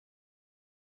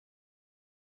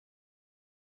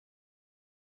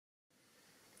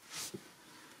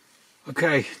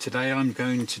Okay, today I'm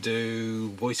going to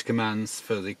do voice commands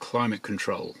for the climate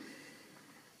control.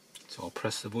 So I'll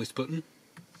press the voice button.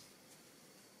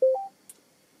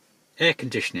 Air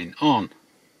conditioning on.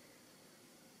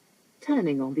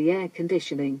 Turning on the air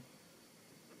conditioning.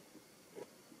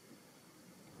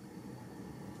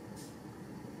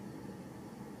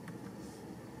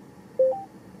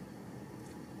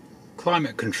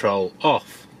 Climate control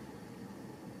off.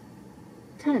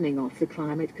 Turning off the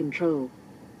climate control.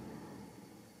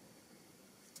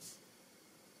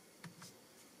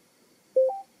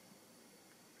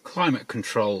 Climate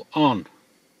control on.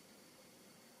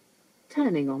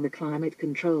 Turning on the climate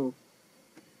control.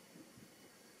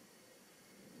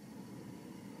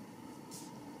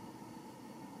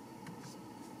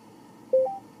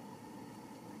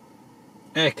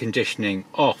 Air conditioning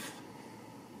off.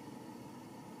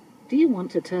 Do you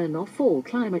want to turn off all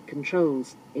climate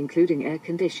controls, including air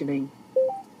conditioning?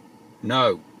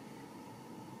 No.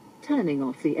 Turning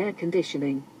off the air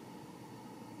conditioning.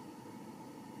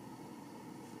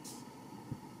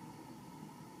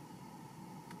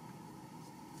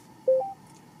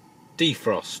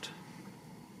 Defrost.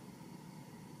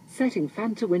 Setting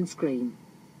fan to windscreen.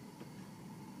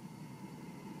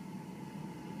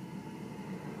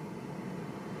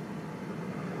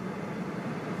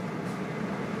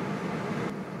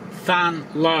 Fan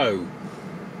low.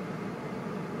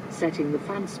 Setting the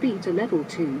fan speed to level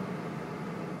 2.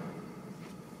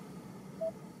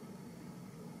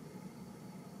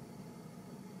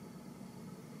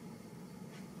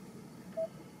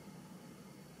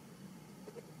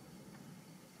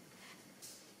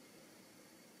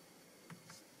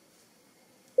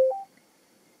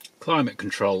 Climate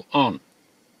control on.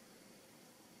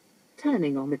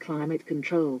 Turning on the climate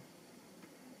control.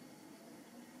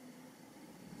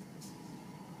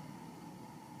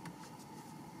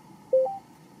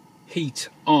 Heat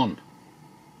on.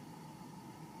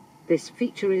 This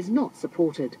feature is not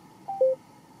supported.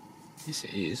 Yes,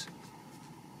 it is.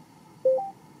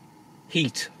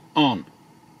 Heat on.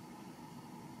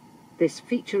 This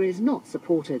feature is not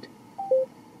supported.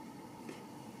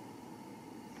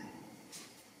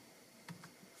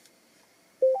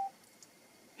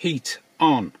 Heat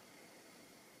on.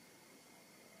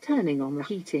 Turning on the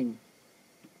heating.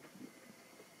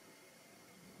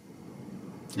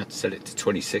 You have to set it to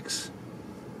 26.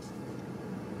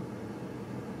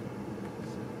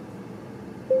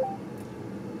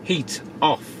 Heat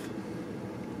off.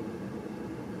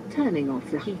 Turning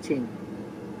off the heating.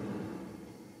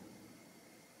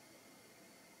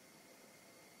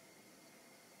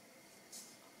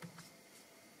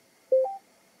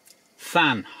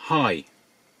 Fan high.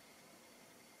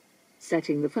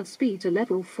 Setting the fan speed to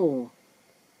level 4.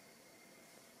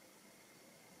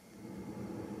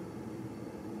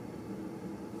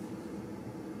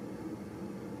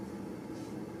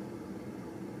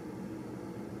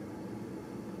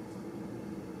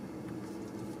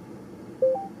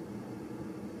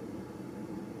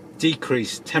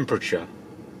 Decrease temperature.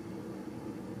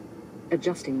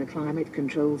 Adjusting the climate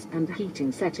controls and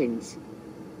heating settings.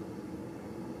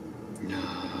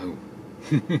 No.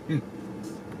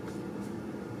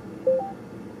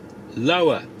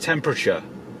 Lower temperature.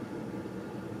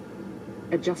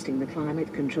 Adjusting the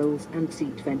climate controls and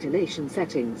seat ventilation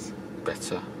settings.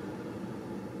 Better.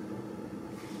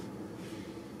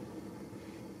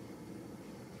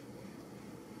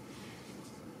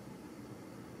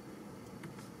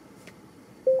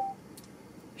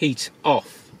 Heat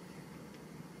off.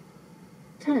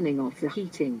 Turning off the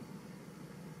heating.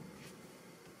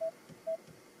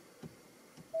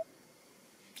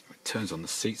 It turns on the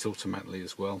seats automatically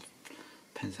as well.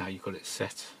 Depends how you've got it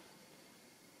set.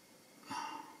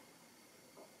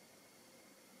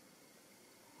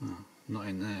 Oh, not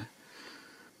in there.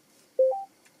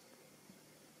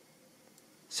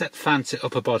 Set fan to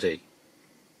upper body.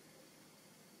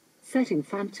 Setting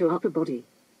fan to upper body.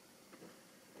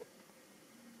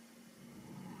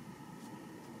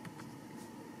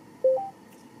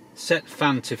 Set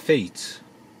fan to feet.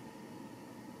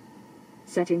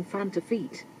 Setting fan to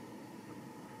feet.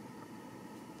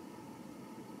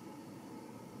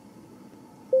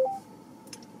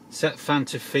 Set fan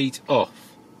to feet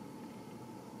off.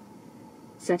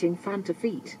 Setting fan to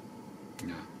feet.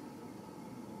 No.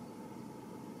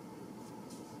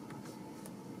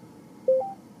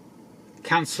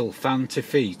 Cancel fan to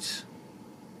feet.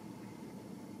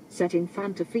 Setting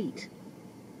fan to feet.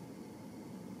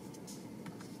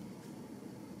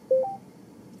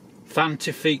 Fan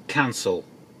to feet cancel.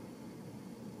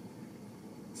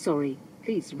 Sorry,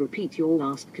 please repeat your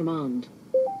last command.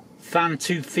 Fan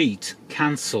to feet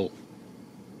cancel.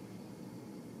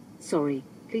 Sorry,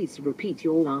 Please repeat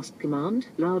your last command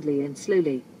loudly and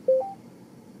slowly.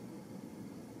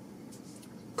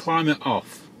 Climate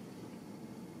off.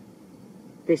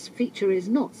 This feature is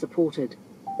not supported.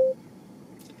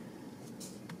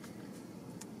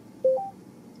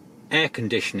 Air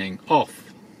conditioning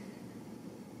off.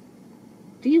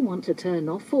 Do you want to turn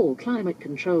off all climate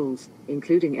controls,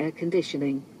 including air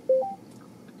conditioning?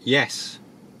 Yes.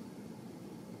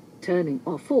 Turning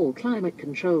off all climate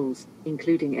controls,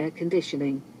 including air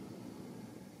conditioning.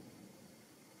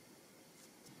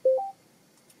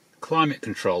 Climate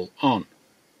control on.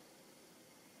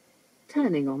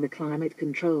 Turning on the climate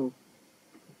control.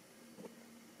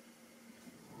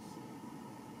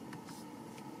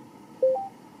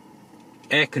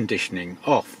 Air conditioning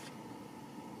off.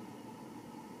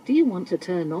 Do you want to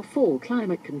turn off all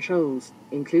climate controls,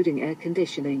 including air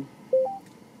conditioning?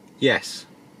 Yes.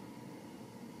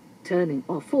 Turning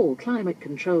off all climate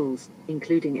controls,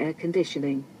 including air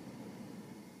conditioning.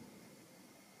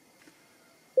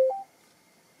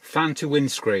 Fan to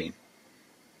windscreen.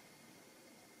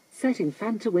 Setting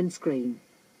fan to windscreen.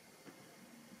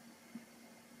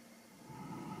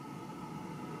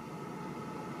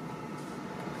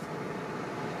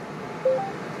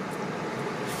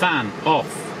 Fan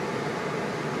off.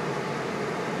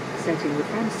 Setting the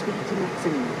fan speed to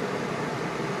maximum.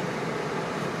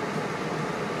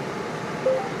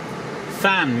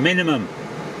 Fan minimum.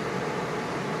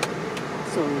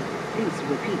 Sorry, please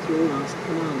repeat your last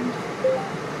command.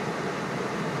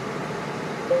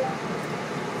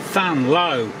 Fan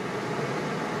low.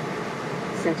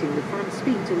 Setting the fan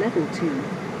speed to level 2.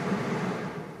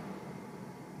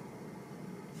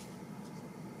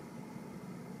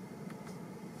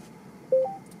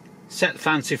 Set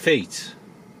fan to feet.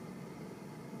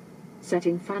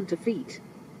 Setting fan to feet.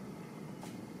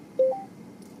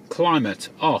 Climate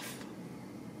off.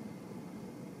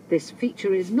 This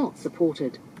feature is not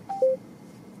supported.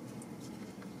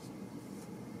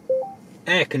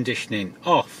 Air conditioning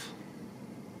off.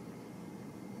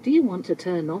 Do you want to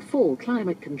turn off all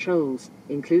climate controls,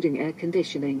 including air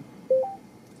conditioning?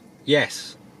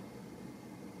 Yes.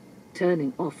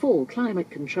 Turning off all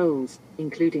climate controls,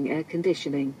 including air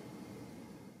conditioning.